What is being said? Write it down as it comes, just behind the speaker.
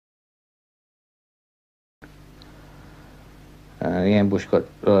The ambush got,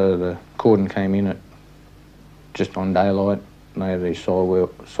 the cordon came in at just on daylight. They had these Sol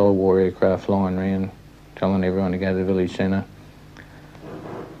War aircraft flying around, telling everyone to go to the village centre.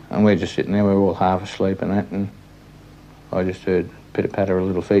 And we're just sitting there, we were all half asleep and that, and I just heard pitter-patter of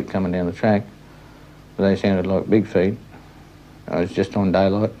little feet coming down the track. But they sounded like big feet. It was just on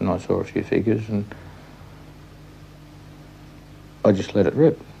daylight, and I saw a few figures, and I just let it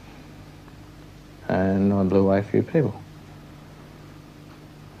rip. And I blew away a few people.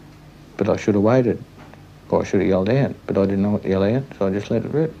 But I should have waited, or I should have yelled out, but I didn't know what to yell out, so I just let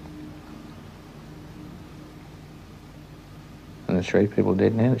it rip. And there's 3 people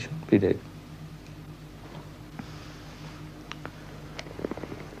dead now that shouldn't be dead.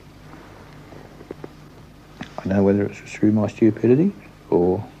 I don't know whether it was through my stupidity,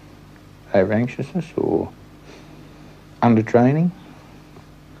 or over-anxiousness, or under-training,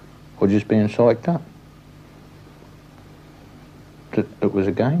 or just being psyched up. It was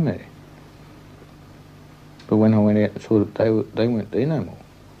a game there. But when I went out and saw that they weren't there no more.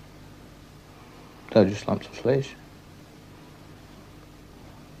 They were just lumps of flesh.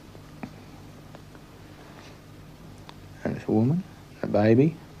 And it's a woman, a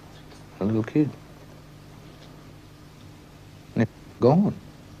baby, a little kid. And they're gone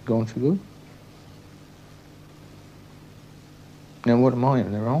for good. Now what am I,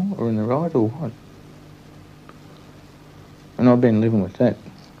 in the wrong or in the right or what? And I've been living with that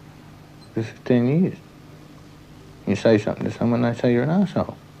for 15 years. You say something to someone, they say you're an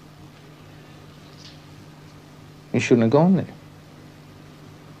arsehole. You shouldn't have gone there.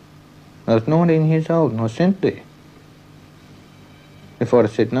 I was 19 years old and I was sent there. If I'd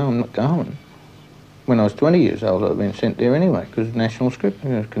have said, no, I'm not going, when I was 20 years old, I'd have been sent there anyway, because of national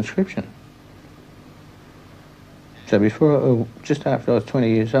conscription. So just after I was 20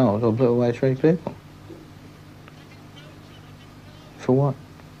 years old, I blew away 3 people. For what?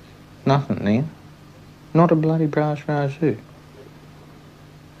 Nothing now. Not a bloody brass razoo.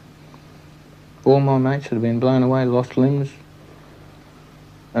 All my mates that have been blown away, lost limbs,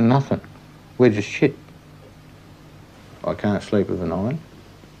 and nothing. We're just shit. I can't sleep of a night.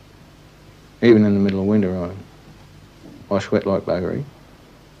 Even in the middle of winter, I sweat like buggery.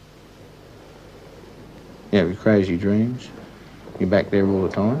 You have your crazy dreams. You're back there all the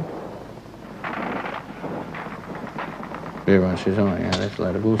time. Everyone says, oh, yeah, that's a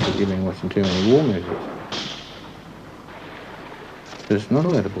load of bullshit. You've been watching too many war movies. But it's not a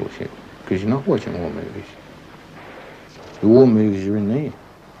load of bullshit, because you're not watching war movies. The war movies are in there.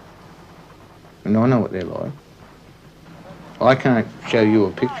 And I know what they're like. I can't show you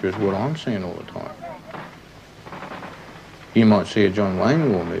a picture of what I'm seeing all the time. You might see a John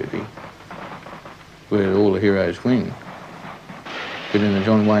Wayne war movie where all the heroes win. But in the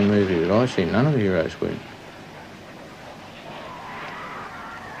John Wayne movie that I see, none of the heroes win.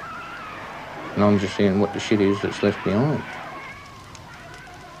 And I'm just seeing what the shit is that's left behind.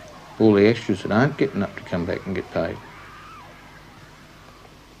 All the extras that aren't getting up to come back and get paid.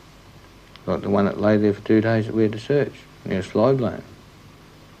 Like the one that lay there for 2 days that we had to search. He was fly blown.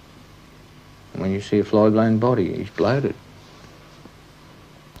 And when you see a fly blown body, he's bloated.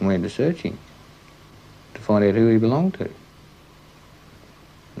 And we had to search him to find out who he belonged to.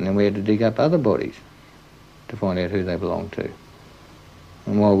 And then we had to dig up other bodies to find out who they belonged to.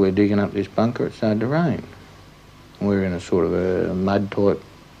 And while we were digging up this bunker, it started to rain. And we were in a sort of a mud-type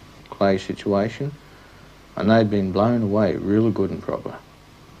clay situation. And they'd been blown away really good and proper.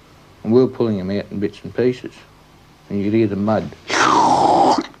 And we were pulling them out in bits and pieces. And you could hear the mud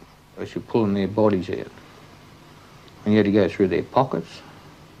as you're pulling their bodies out. And you had to go through their pockets.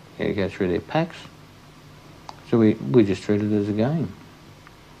 You had to go through their packs. So we just treated it as a game.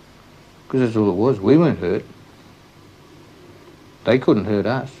 Because that's all it was. We weren't hurt. They couldn't hurt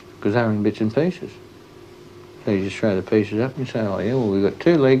us because they were in bits and pieces. So you just throw the pieces up and you say, oh yeah, well we've got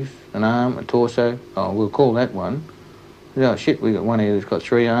 2 legs, an arm, a torso. Oh, we'll call that one. Oh shit, we got one here that's got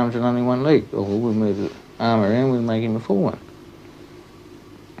 3 arms and only 1 leg. Oh, we'll move the arm around, we'll make him a full one.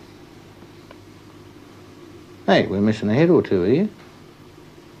 Hey, we're missing a head or 2 here.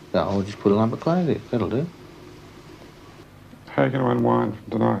 Oh, I'll just put a lump of clay there, that'll do. How are you going to unwind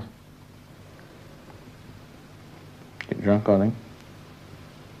from tonight? Get drunk, I think.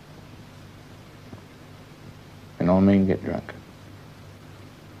 And I mean get drunk.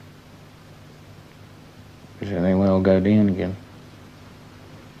 Because then we'll go down again.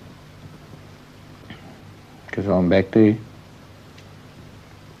 Because I'm back there.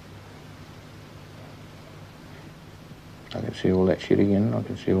 I can see all that shit again. I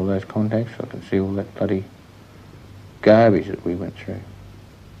can see all those contacts. I can see all that bloody garbage that we went through.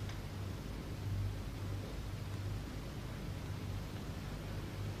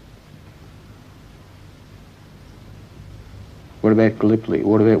 What about Gallipoli?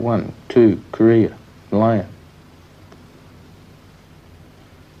 What about 1, 2, Korea, Malaya?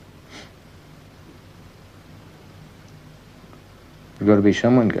 There's got to be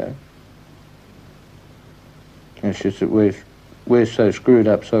someone go. It's just that we're so screwed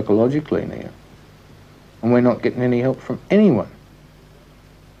up psychologically now, and we're not getting any help from anyone.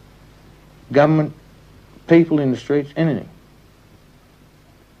 Government, people in the streets, anything.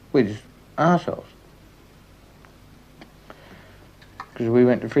 We're just arseholes. Because we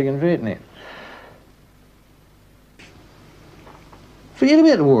went to friggin' Vietnam. Forget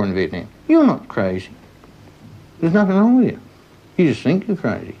about the war in Vietnam. You're not crazy. There's nothing wrong with you. You just think you're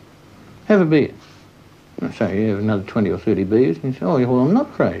crazy. Have a beer. So you have another 20 or 30 beers and you say, oh, yeah, well, I'm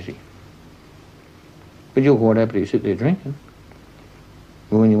not crazy. But you're quite happy to sit there drinking.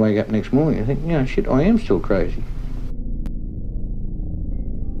 But when you wake up next morning, you think, yeah, shit, I am still crazy.